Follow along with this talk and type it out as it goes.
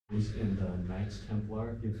in the Knights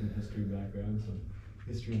Templar, give some history background, some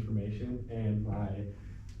history information, and my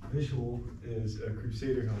visual is a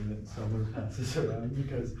Crusader helmet, so I'm gonna pass this around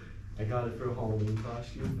because I got it for a Halloween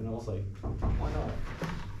costume, and I was like, why not?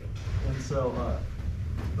 And so,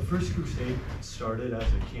 the First Crusade started as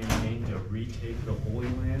a campaign to retake the Holy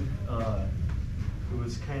Land. It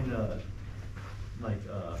was kind of like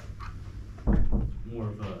more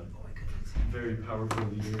of a very powerful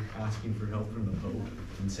leader asking for help from the Pope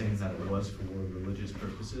and saying that it was for religious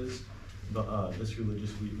purposes. But this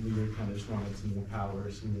religious leader kind of just wanted some more power,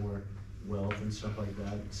 some more wealth and stuff like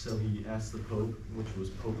that. So he asked the Pope, which was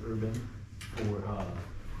Pope Urban, for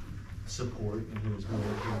support in his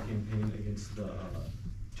military campaign against the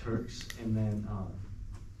Turks. And then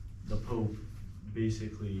the Pope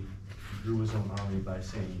basically grew his own army by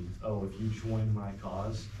saying, oh, if you join my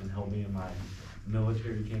cause and help me in my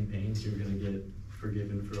military campaigns, you're gonna get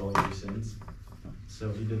forgiven for all your sins.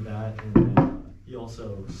 So he did that, and then he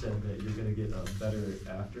also said that you're gonna get a better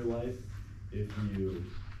afterlife if you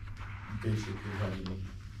basically help me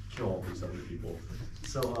kill all these other people.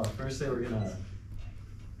 So first they were gonna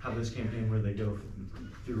have this campaign where they go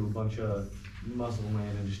through a bunch of Muslim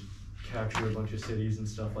land and just capture a bunch of cities and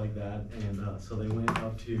stuff like that. And so they went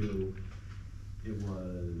up to, they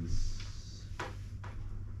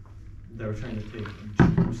were trying to take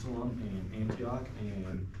Jerusalem and Antioch,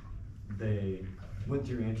 and they went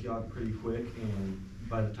through Antioch pretty quick, and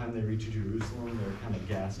by the time they reached Jerusalem, they were kind of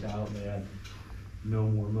gassed out. They had no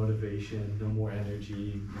more motivation, no more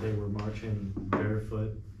energy. They were marching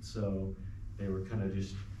barefoot, so they were kind of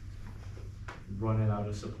just running out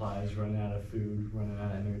of supplies, running out of food, running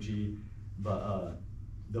out of energy. But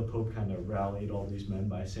the Pope kind of rallied all these men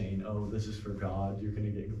by saying, oh, this is for God. You're going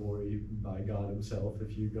to get glory by God himself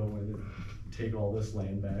if you go in and take all this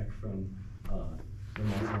land back from the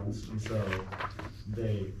Muslims. And so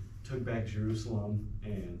they took back Jerusalem,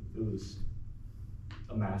 and it was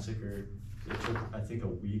a massacre. It took, I think, a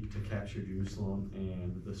week to capture Jerusalem,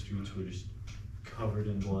 and the streets were just covered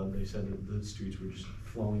in blood. They said that the streets were just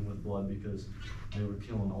flowing with blood because they were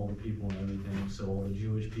killing all the people and everything. So all the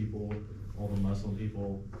Jewish people, all the Muslim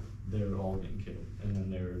people, they were all getting killed. And then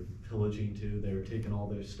they were pillaging too. They were taking all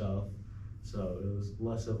their stuff. So it was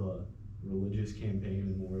less of a religious campaign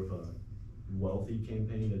and more of a wealthy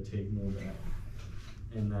campaign to take more back.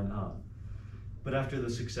 And then, but after the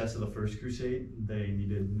success of the First Crusade, they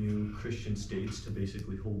needed new Christian states to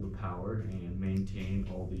basically hold the power and maintain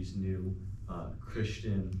all these new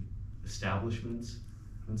Christian establishments.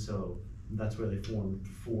 And so that's where they formed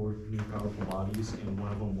 4 new powerful bodies, and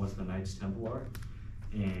one of them was the Knights Templar.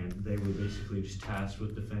 And they were basically just tasked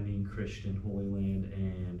with defending Christian Holy Land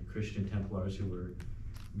and Christian Templars who were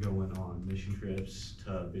going on mission trips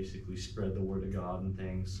to basically spread the word of God and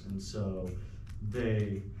things. And so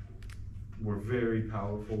they were very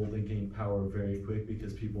powerful. They gained power very quick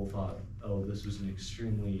because people thought, oh, this was an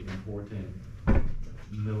extremely important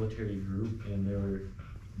military group, and they were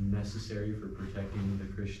necessary for protecting the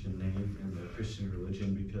Christian name and the Christian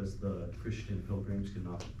religion because the Christian pilgrims could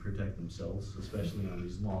not protect themselves, especially on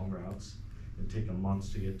these long routes. It'd take them months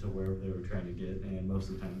to get to wherever they were trying to get, and most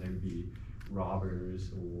of the time there'd be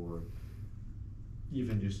robbers or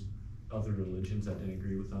even just other religions that didn't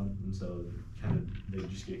agree with them, and so they'd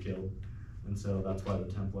just get killed. And so that's why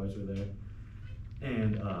the Templars were there.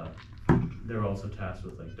 And they're also tasked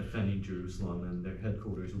with like defending Jerusalem, and their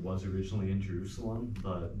headquarters was originally in Jerusalem,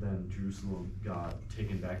 but then Jerusalem got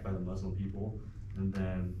taken back by the Muslim people, and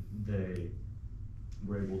then they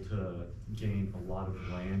were able to gain a lot of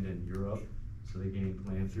land in Europe. So they gained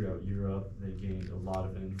land throughout Europe, they gained a lot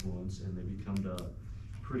of influence, and they became a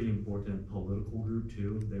pretty important political group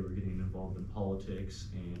too. They were getting involved in politics,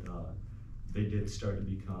 and they did start to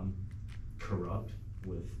become corrupt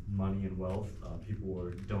with money and wealth. People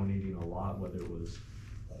were donating a lot, whether it was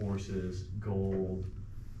horses, gold,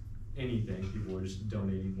 anything. People were just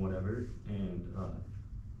donating whatever, and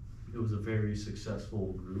it was a very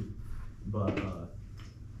successful group, but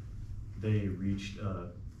they reached a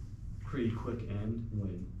pretty quick end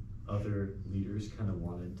when other leaders kind of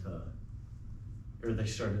wanted to, or they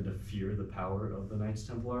started to fear the power of the Knights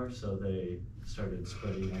Templar, so they started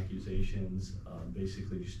spreading accusations,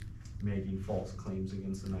 basically just making false claims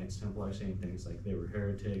against the Knights Templar, saying things like they were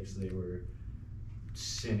heretics, they were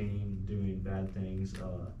sinning, doing bad things.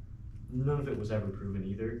 None of it was ever proven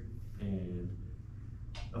either, and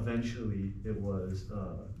eventually it was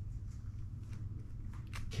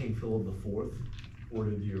King Philip IV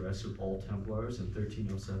ordered the arrest of all Templars in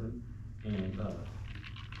 1307, and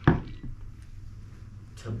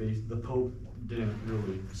the Pope didn't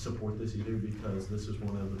really support this either, because this was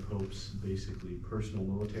one of the Pope's basically personal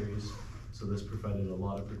militaries. So this provided a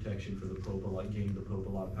lot of protection for the Pope, gave the Pope a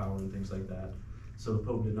lot of power and things like that. So the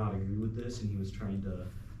Pope did not agree with this, and he was trying to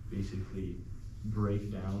basically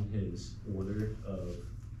break down his order of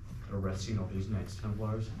arresting all these Knights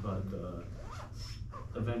Templars, but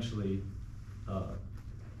eventually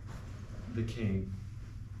the king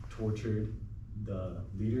tortured the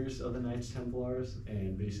leaders of the Knights Templars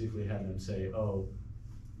and basically had them say, oh,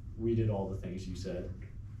 we did all the things you said.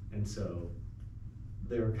 And so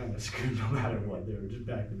they were kind of screwed no matter what. They were just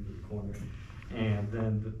backed into the corner. And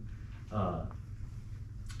then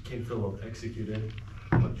King Philip executed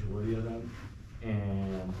the majority of them,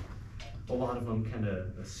 and a lot of them kind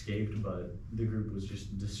of escaped, but the group was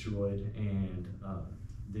just destroyed, and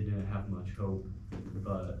they didn't have much hope.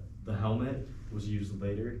 But the helmet was used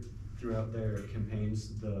later throughout their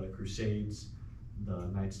campaigns, the Crusades, the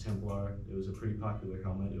Knights Templar. It was a pretty popular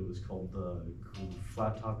helmet. It was called the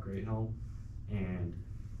flat top great helm, and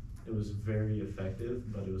it was very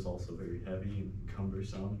effective, but it was also very heavy and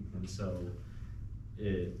cumbersome, and so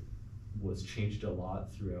it was changed a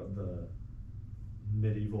lot throughout the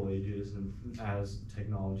medieval ages, and as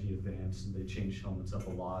technology advanced, they changed helmets up a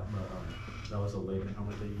lot, but that was a later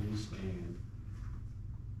helmet they used, and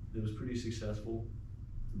it was pretty successful.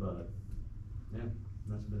 But yeah,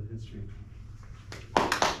 that's a bit of history.